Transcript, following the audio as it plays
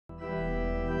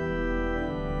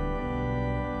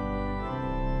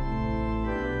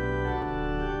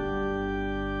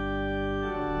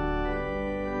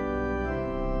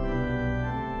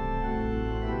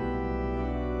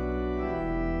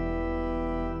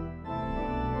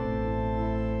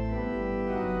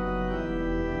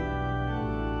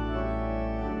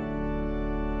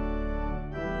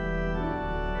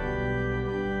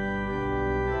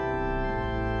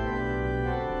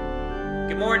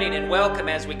morning and welcome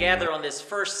as we gather on this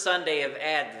first Sunday of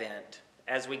Advent.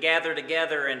 As we gather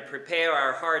together and prepare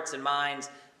our hearts and minds,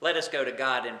 let us go to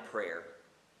God in prayer.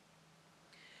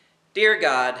 Dear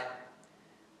God,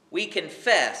 we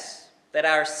confess that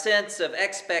our sense of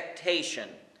expectation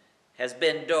has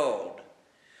been dulled.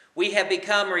 We have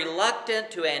become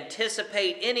reluctant to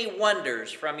anticipate any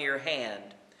wonders from your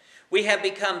hand. We have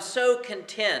become so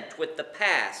content with the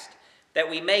past that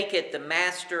we make it the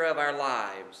master of our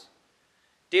lives.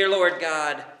 Dear Lord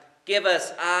God, give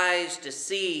us eyes to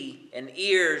see and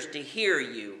ears to hear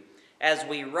you as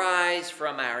we rise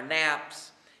from our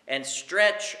naps and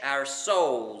stretch our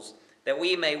souls that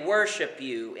we may worship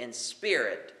you in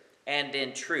spirit and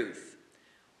in truth.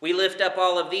 We lift up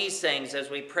all of these things as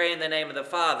we pray in the name of the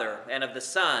Father, and of the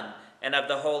Son, and of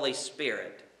the Holy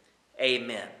Spirit.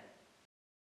 Amen.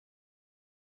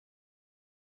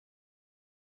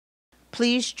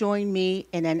 Please join me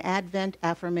in an Advent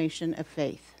affirmation of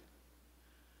faith.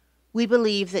 We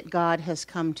believe that God has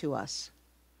come to us,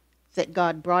 that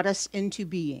God brought us into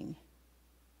being,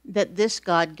 that this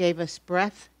God gave us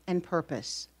breath and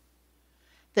purpose,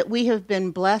 that we have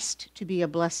been blessed to be a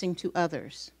blessing to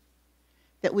others,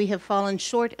 that we have fallen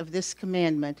short of this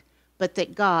commandment, but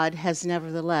that God has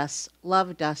nevertheless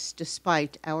loved us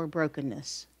despite our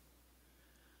brokenness.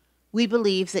 We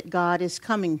believe that God is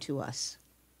coming to us,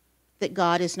 that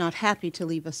God is not happy to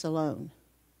leave us alone,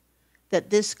 that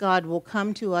this God will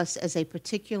come to us as a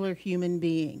particular human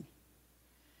being,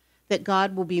 that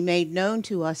God will be made known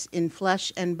to us in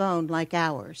flesh and bone like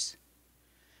ours,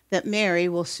 that Mary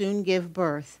will soon give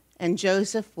birth and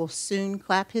Joseph will soon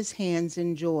clap his hands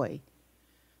in joy,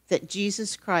 that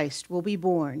Jesus Christ will be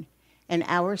born and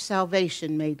our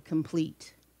salvation made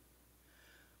complete.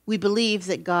 We believe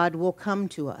that God will come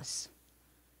to us,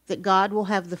 that God will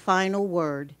have the final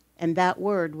word, and that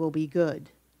word will be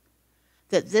good,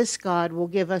 that this God will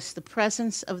give us the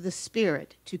presence of the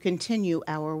Spirit to continue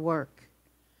our work,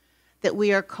 that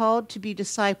we are called to be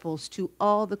disciples to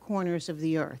all the corners of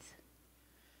the earth,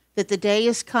 that the day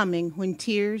is coming when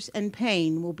tears and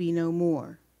pain will be no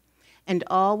more, and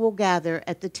all will gather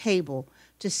at the table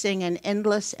to sing an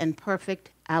endless and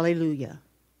perfect Alleluia.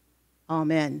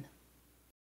 Amen.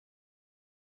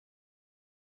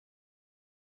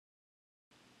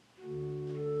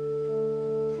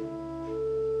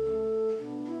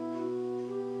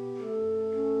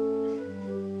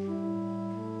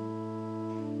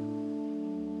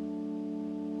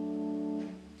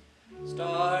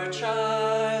 Star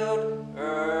child,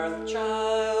 earth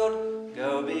child,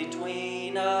 go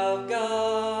between of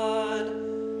God.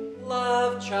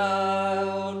 Love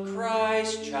child,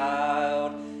 Christ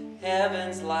child,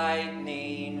 heaven's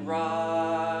lightning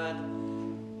rod.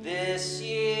 This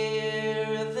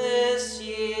year,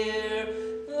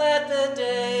 let the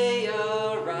day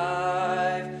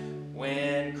arrive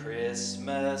when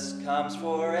Christmas comes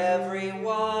for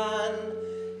everyone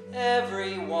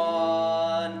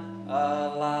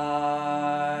alive.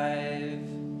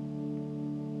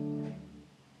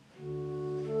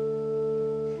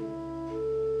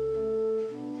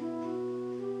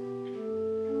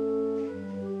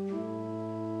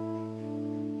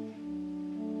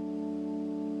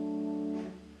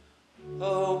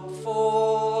 Hope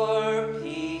for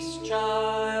peace,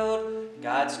 child,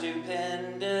 God's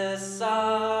stupendous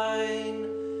sign.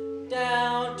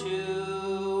 Down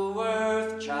to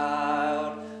earth,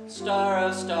 child, star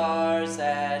of stars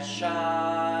that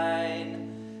shine.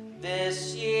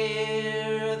 This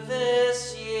year,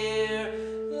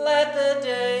 let the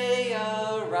day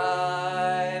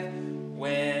arrive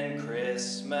when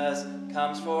Christmas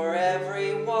comes for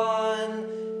everyone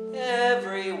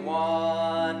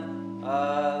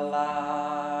alive.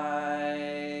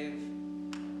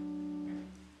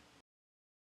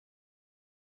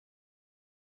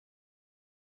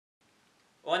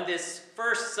 On this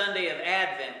first Sunday of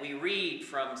Advent, we read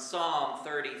from Psalm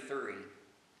 33.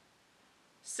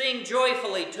 Sing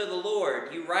joyfully to the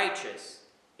Lord, you righteous.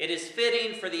 It is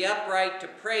fitting for the upright to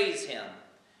praise him.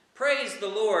 Praise the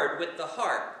Lord with the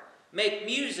harp. Make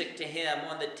music to him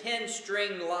on the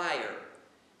 10-string lyre.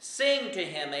 Sing to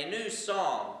him a new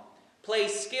song. Play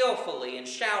skillfully and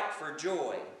shout for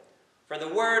joy. For the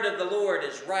word of the Lord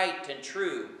is right and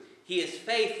true. He is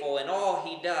faithful in all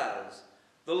he does.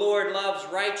 The Lord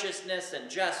loves righteousness and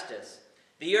justice.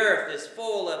 The earth is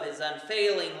full of his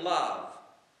unfailing love.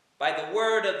 By the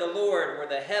word of the Lord were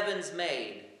the heavens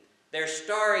made, their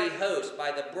starry host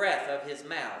by the breath of his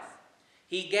mouth.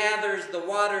 He gathers the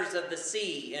waters of the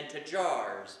sea into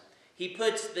jars. He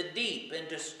puts the deep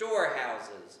into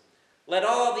storehouses. Let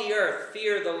all the earth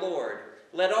fear the Lord.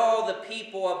 Let all the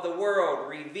people of the world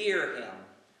revere him.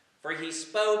 For he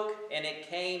spoke, and it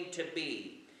came to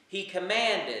be. He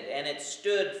commanded, and it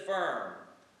stood firm.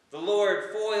 The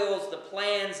Lord foils the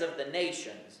plans of the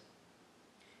nations.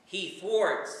 He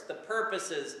thwarts the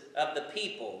purposes of the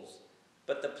peoples,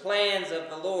 but the plans of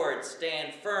the Lord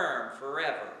stand firm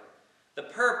forever, the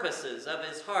purposes of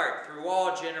his heart through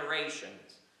all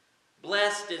generations.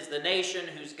 Blessed is the nation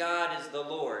whose God is the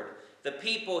Lord, the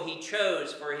people he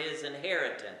chose for his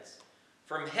inheritance.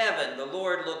 From heaven the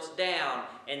Lord looks down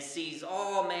and sees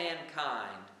all mankind.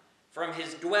 From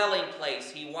his dwelling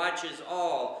place he watches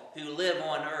all who live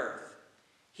on earth.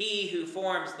 He who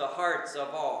forms the hearts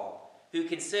of all, who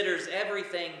considers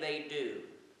everything they do.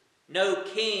 No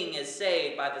king is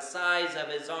saved by the size of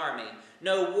his army.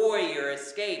 No warrior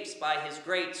escapes by his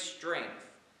great strength.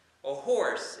 A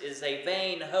horse is a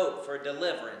vain hope for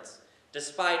deliverance.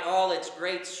 Despite all its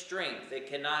great strength, it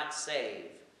cannot save.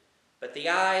 But the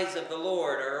eyes of the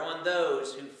Lord are on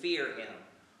those who fear him,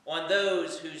 on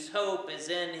those whose hope is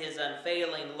in his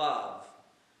unfailing love,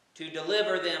 to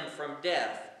deliver them from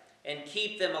death and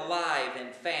keep them alive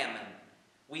in famine.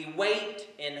 We wait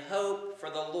in hope for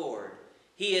the Lord.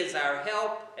 He is our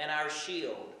help and our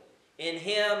shield. In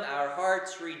him our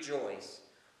hearts rejoice,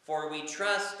 for we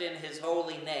trust in his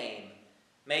holy name.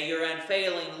 May your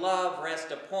unfailing love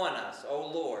rest upon us, O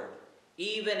Lord,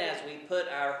 even as we put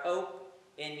our hope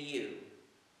in you.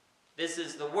 This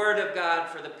is the word of God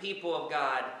for the people of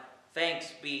God.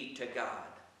 Thanks be to God.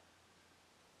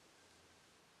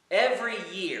 Every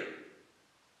year,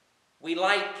 we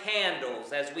light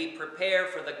candles as we prepare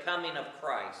for the coming of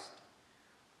Christ.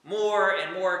 More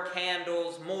and more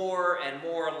candles, more and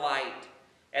more light,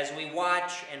 as we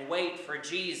watch and wait for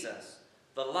Jesus,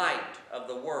 the light of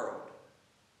the world.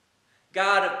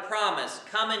 God of promise,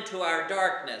 come into our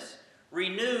darkness.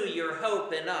 Renew your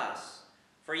hope in us,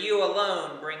 for you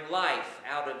alone bring life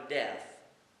out of death.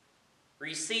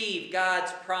 Receive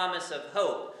God's promise of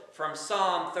hope from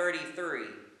Psalm 33.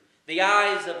 The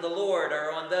eyes of the Lord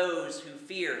are on those who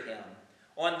fear him,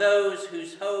 on those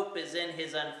whose hope is in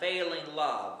his unfailing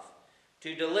love,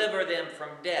 to deliver them from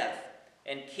death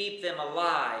and keep them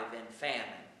alive in famine.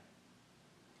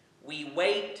 We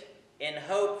wait in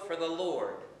hope for the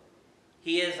Lord.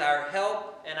 He is our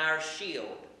help and our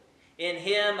shield. In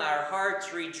him our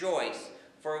hearts rejoice,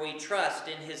 for we trust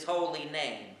in his holy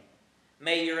name.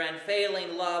 May your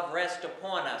unfailing love rest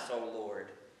upon us, O Lord,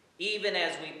 even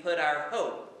as we put our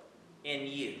hope in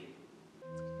you.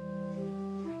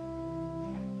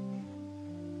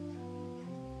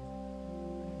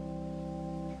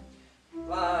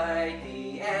 Light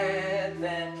the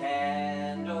Advent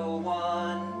candle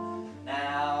one,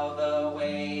 now the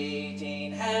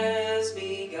waiting has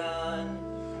begun.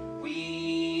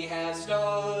 We have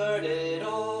started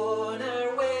on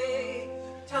our way,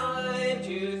 time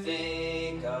to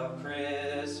think of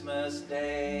Christmas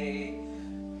Day.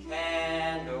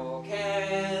 Candle,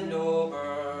 candle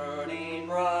burning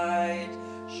bright,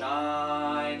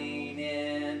 shining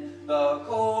in the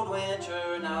cold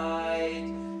winter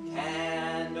night.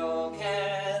 Candle,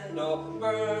 candle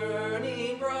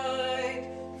burning bright,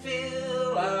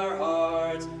 fill our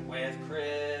hearts with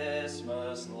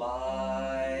Christmas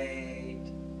light.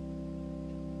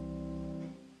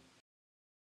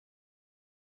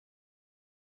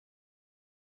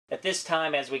 At this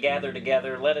time, as we gather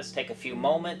together, let us take a few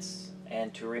moments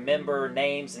and to remember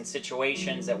names and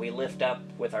situations that we lift up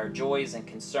with our joys and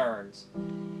concerns.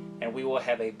 And we will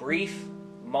have a brief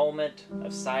moment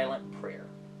of silent prayer.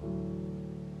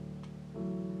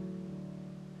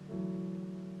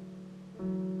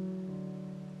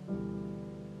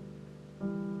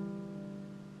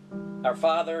 Our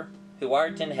Father, who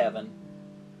art in heaven,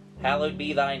 hallowed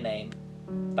be thy name.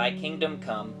 Thy kingdom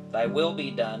come, thy will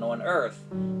be done on earth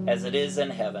as it is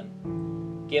in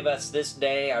heaven. Give us this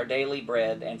day our daily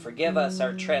bread, and forgive us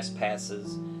our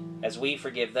trespasses, as we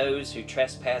forgive those who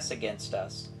trespass against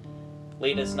us.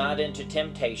 Lead us not into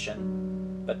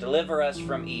temptation, but deliver us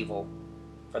from evil.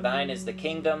 For thine is the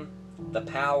kingdom, the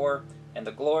power, and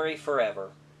the glory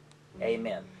forever.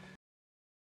 Amen.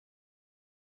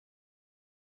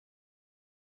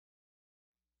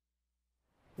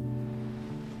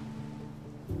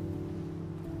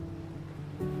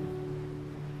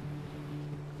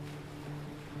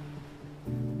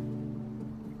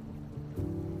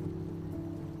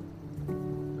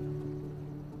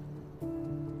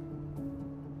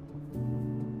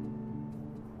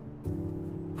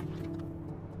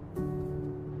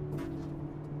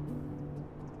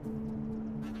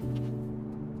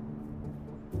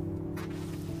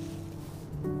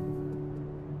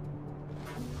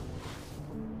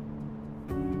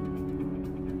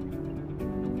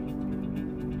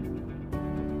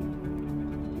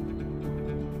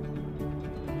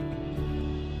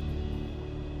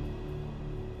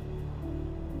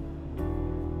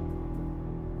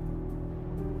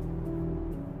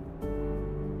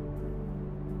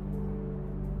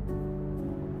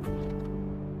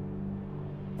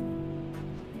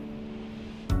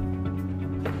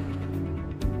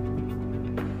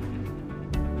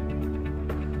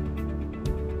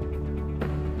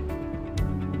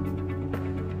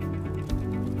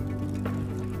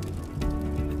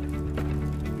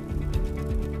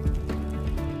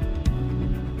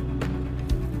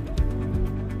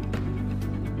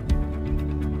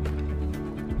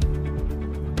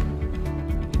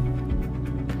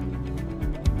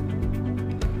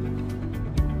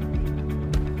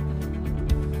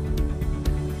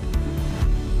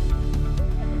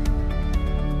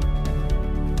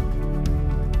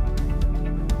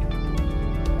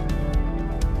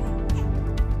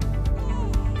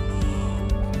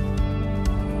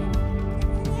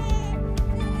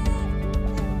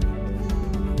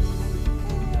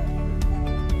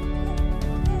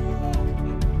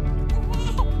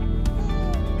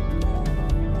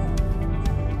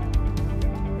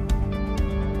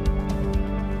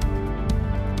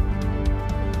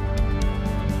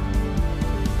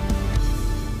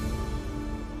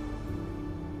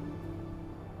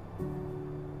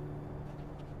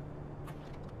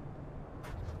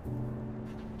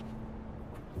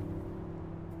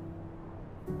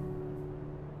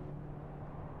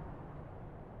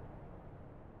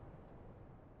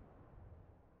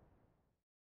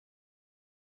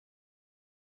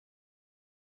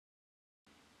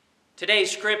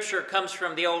 Today's scripture comes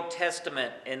from the Old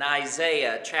Testament in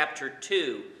Isaiah chapter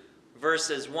 2,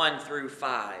 verses 1 through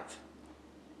 5.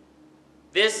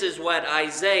 This is what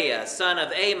Isaiah, son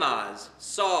of Amoz,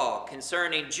 saw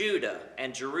concerning Judah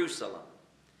and Jerusalem.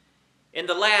 In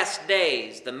the last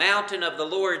days, the mountain of the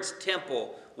Lord's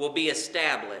temple will be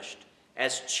established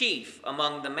as chief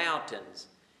among the mountains.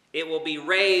 It will be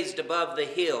raised above the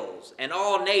hills, and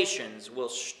all nations will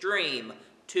stream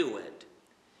to it.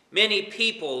 Many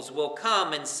peoples will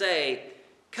come and say,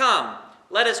 "Come,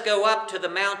 let us go up to the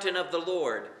mountain of the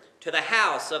Lord, to the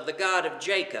house of the God of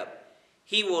Jacob.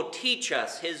 He will teach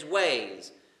us his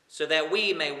ways, so that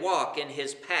we may walk in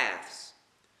his paths.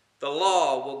 The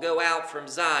law will go out from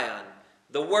Zion,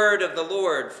 the word of the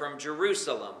Lord from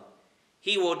Jerusalem.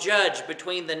 He will judge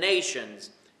between the nations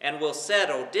and will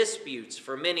settle disputes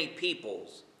for many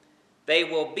peoples. They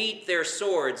will beat their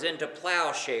swords into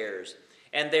plowshares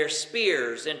and their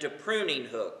spears into pruning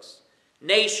hooks.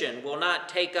 Nation will not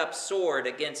take up sword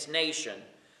against nation,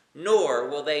 nor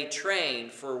will they train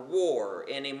for war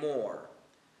anymore.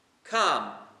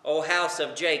 Come, O house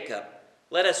of Jacob,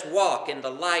 let us walk in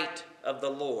the light of the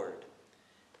Lord."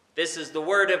 This is the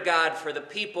word of God for the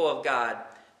people of God.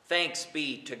 Thanks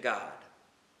be to God.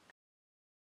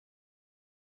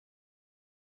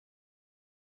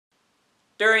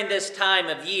 During this time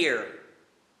of year,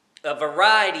 a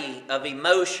variety of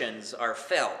emotions are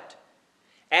felt.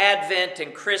 Advent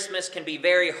and Christmas can be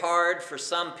very hard for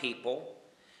some people.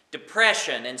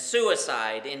 Depression and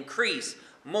suicide increase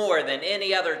more than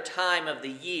any other time of the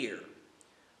year.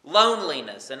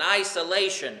 Loneliness and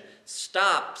isolation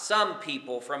stop some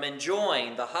people from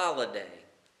enjoying the holiday.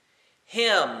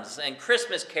 Hymns and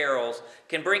Christmas carols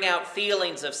can bring out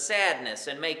feelings of sadness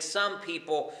and make some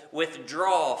people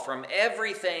withdraw from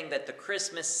everything that the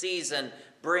Christmas season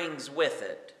brings with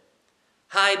it.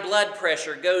 High blood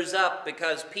pressure goes up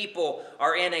because people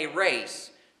are in a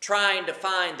race, trying to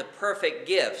find the perfect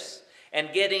gifts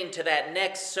and getting to that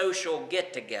next social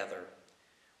get-together.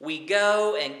 We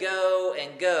go and go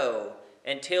and go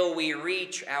until we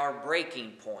reach our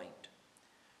breaking point.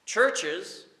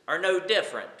 Churches are no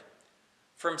different.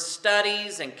 From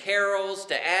studies and carols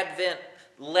to Advent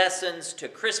lessons to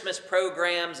Christmas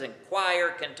programs and choir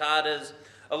cantatas,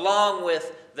 along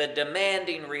with the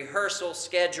demanding rehearsal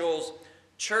schedules,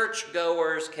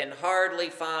 churchgoers can hardly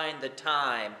find the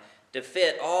time to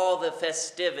fit all the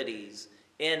festivities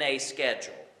in a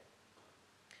schedule.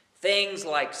 Things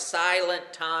like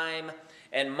silent time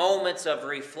and moments of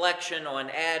reflection on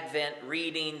Advent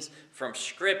readings from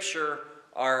Scripture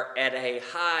are at a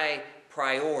high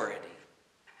priority.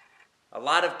 A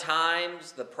lot of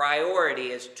times the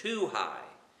priority is too high,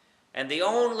 and the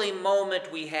only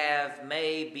moment we have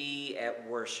may be at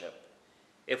worship,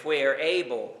 if we are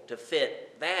able to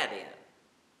fit that in.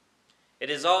 It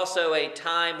is also a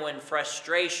time when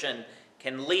frustration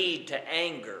can lead to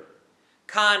anger.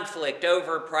 Conflict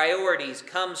over priorities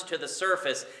comes to the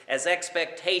surface as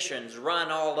expectations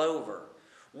run all over.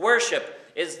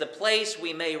 Worship is the place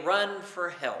we may run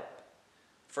for help,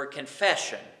 for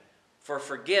confession, for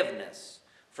forgiveness,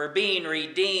 for being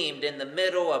redeemed in the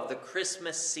middle of the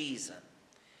Christmas season.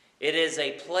 It is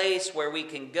a place where we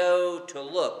can go to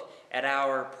look at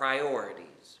our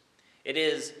priorities. It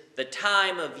is the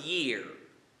time of year,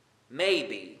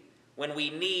 maybe, when we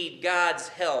need God's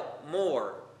help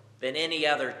more than any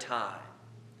other time.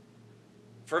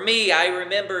 For me, I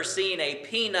remember seeing a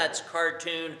Peanuts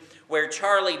cartoon where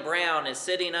Charlie Brown is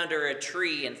sitting under a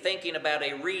tree and thinking about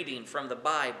a reading from the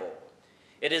Bible.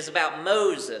 It is about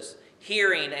Moses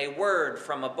hearing a word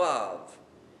from above.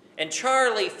 And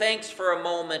Charlie thinks for a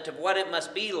moment of what it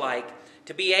must be like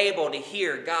to be able to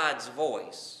hear God's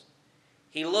voice.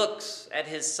 He looks at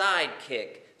his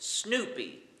sidekick,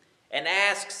 Snoopy, and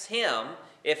asks him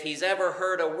if he's ever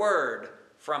heard a word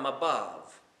from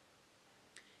above.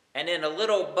 And in a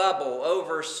little bubble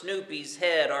over Snoopy's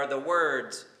head are the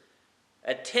words,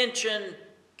 "Attention,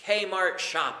 Kmart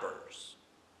shoppers."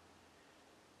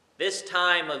 This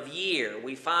time of year,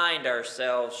 we find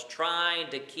ourselves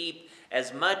trying to keep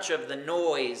as much of the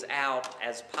noise out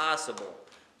as possible.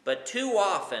 But too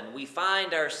often, we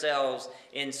find ourselves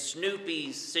in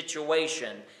Snoopy's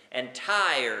situation and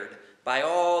tired by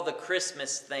all the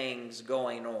Christmas things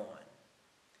going on.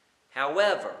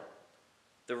 However,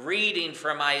 the reading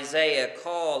from Isaiah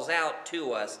calls out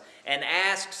to us and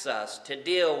asks us to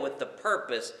deal with the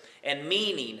purpose and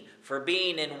meaning for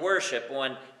being in worship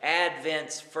on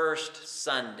Advent's first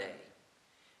Sunday.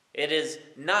 Is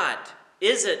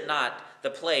it not the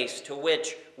place to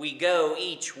which we go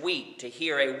each week to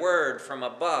hear a word from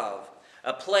above,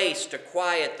 a place to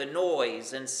quiet the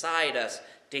noise inside us,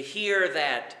 to hear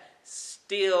that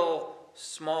still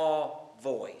small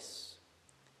voice.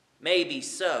 Maybe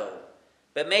so,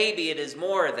 but maybe it is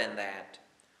more than that.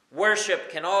 Worship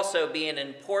can also be an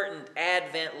important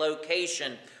Advent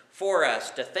location for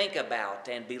us to think about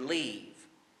and believe.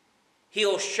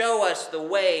 He'll show us the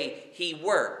way he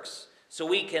works so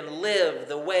we can live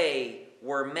the way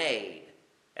we're made,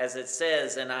 as it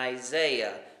says in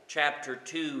Isaiah chapter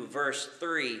 2, verse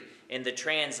 3 in the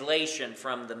translation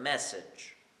from the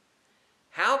Message.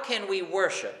 How can we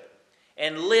worship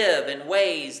and live in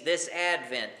ways this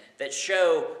Advent that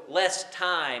show less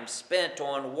time spent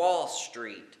on Wall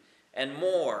Street and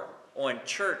more on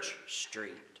Church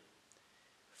Street?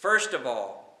 First of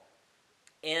all,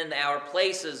 in our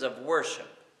places of worship,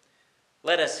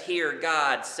 let us hear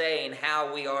God saying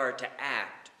how we are to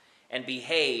act and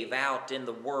behave out in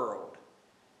the world.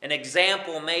 An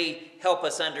example may help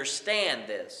us understand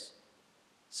this.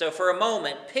 So for a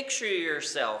moment, picture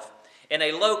yourself in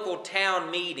a local town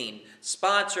meeting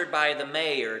sponsored by the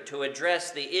mayor to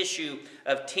address the issue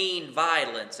of teen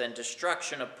violence and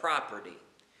destruction of property.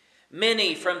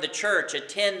 Many from the church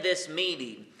attend this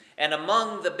meeting, and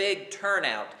among the big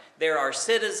turnout, there are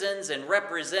citizens and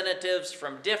representatives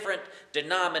from different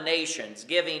denominations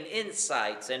giving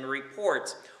insights and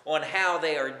reports on how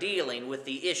they are dealing with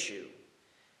the issue.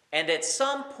 And at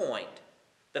some point,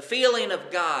 the feeling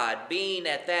of God being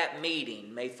at that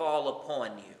meeting may fall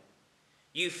upon you.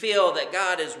 You feel that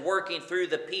God is working through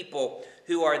the people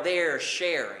who are there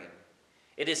sharing.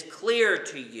 It is clear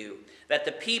to you that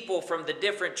the people from the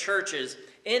different churches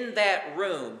in that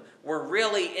room were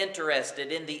really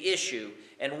interested in the issue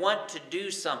and want to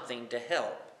do something to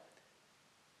help.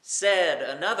 Said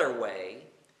another way,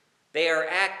 they are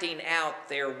acting out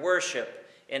their worship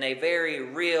in a very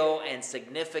real and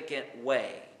significant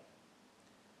way.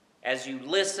 As you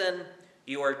listen,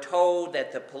 you are told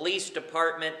that the police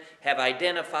department have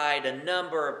identified a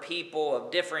number of people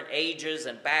of different ages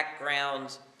and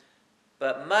backgrounds,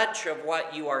 but much of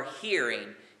what you are hearing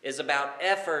is about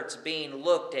efforts being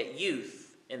looked at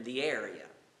youth in the area.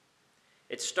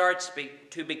 It starts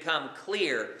to become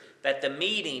clear that the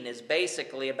meeting is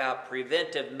basically about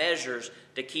preventive measures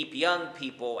to keep young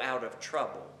people out of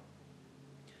trouble.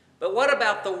 But what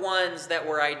about the ones that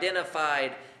were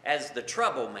identified as the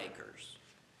troublemakers?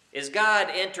 Is God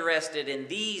interested in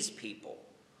these people,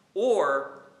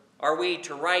 or are we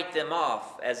to write them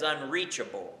off as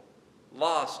unreachable,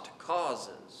 lost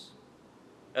causes?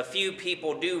 A few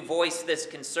people do voice this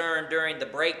concern during the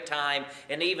break time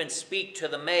and even speak to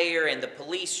the mayor and the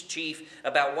police chief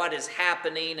about what is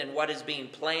happening and what is being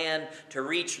planned to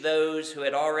reach those who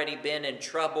had already been in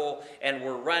trouble and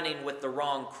were running with the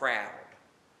wrong crowd.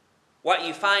 What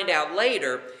you find out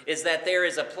later is that there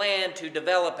is a plan to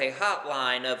develop a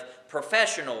hotline of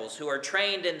professionals who are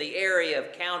trained in the area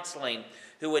of counseling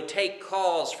who would take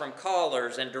calls from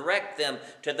callers and direct them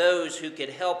to those who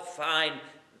could help find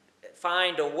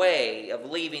a way of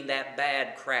leaving that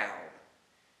bad crowd.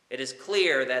 It is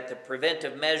clear that the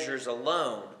preventive measures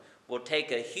alone will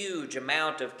take a huge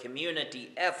amount of community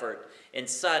effort in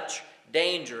such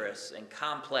dangerous and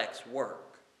complex work.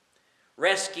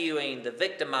 Rescuing the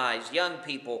victimized young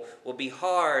people will be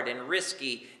hard and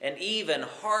risky and even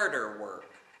harder work.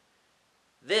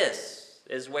 This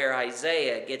is where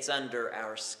Isaiah gets under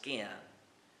our skin.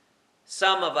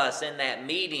 Some of us in that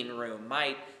meeting room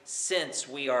might sense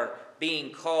we are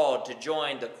being called to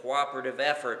join the cooperative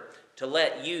effort to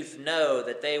let youth know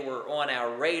that they were on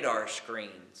our radar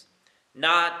screens,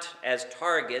 not as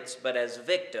targets but as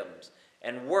victims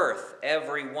and worth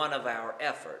every one of our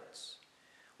efforts.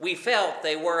 We felt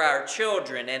they were our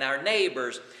children and our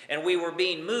neighbors, and we were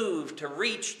being moved to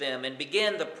reach them and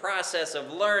begin the process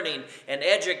of learning and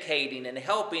educating and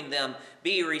helping them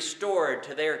be restored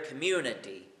to their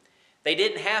community. They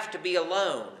didn't have to be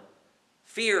alone,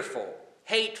 fearful,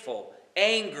 hateful,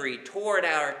 angry toward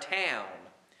our town.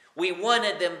 We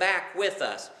wanted them back with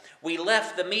us. We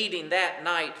left the meeting that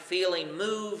night feeling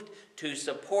moved to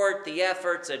support the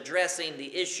efforts addressing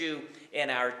the issue in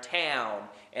our town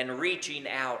and reaching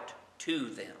out to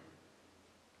them.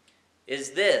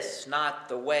 Is this not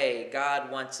the way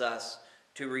God wants us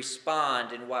to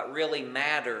respond in what really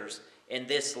matters in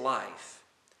this life?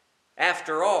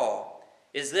 After all,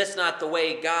 is this not the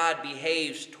way God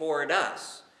behaves toward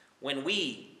us when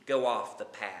we go off the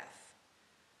path?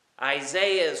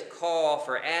 Isaiah's call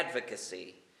for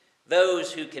advocacy,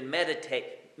 those who can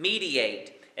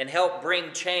mediate and help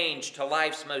bring change to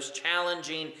life's most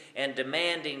challenging and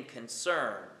demanding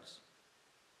concerns.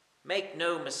 Make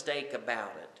no mistake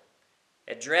about it.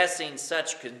 Addressing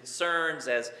such concerns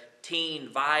as teen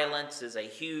violence is a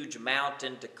huge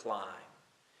mountain to climb.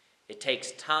 It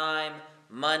takes time,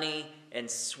 money, and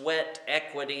sweat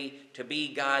equity to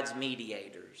be God's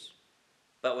mediators.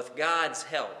 But with God's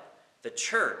help, the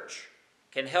church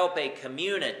can help a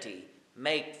community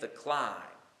make the climb.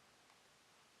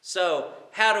 So,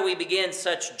 how do we begin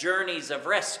such journeys of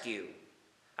rescue?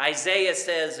 Isaiah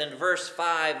says in verse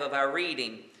 5 of our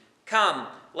reading, "Come,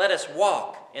 let us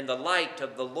walk in the light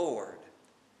of the Lord."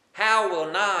 How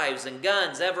will knives and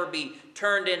guns ever be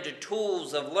turned into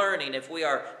tools of learning if we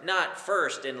are not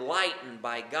first enlightened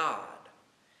by God?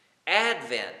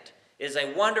 Advent is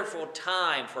a wonderful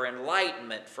time for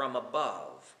enlightenment from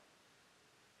above.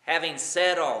 Having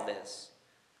said all this,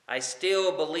 I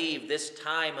still believe this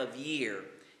time of year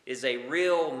is a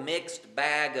real mixed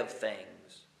bag of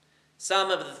things. Some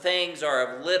of the things are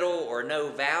of little or no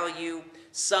value.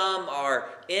 Some are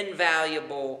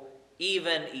invaluable,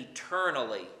 even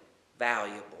eternally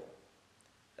valuable.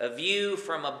 A view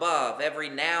from above every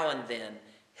now and then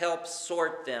helps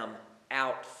sort them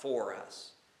out for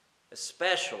us,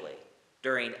 especially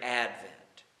during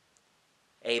Advent.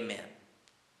 Amen.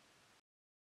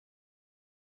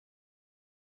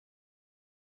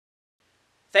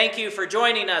 Thank you for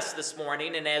joining us this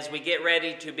morning, and as we get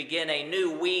ready to begin a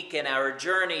new week in our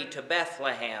journey to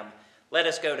Bethlehem, let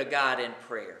us go to God in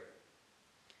prayer.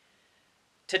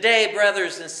 Today,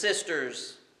 brothers and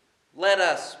sisters, let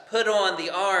us put on the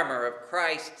armor of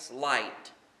Christ's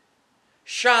light,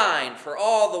 shine for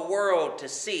all the world to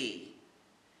see,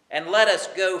 and let us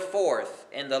go forth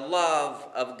in the love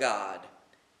of God.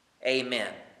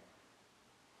 Amen.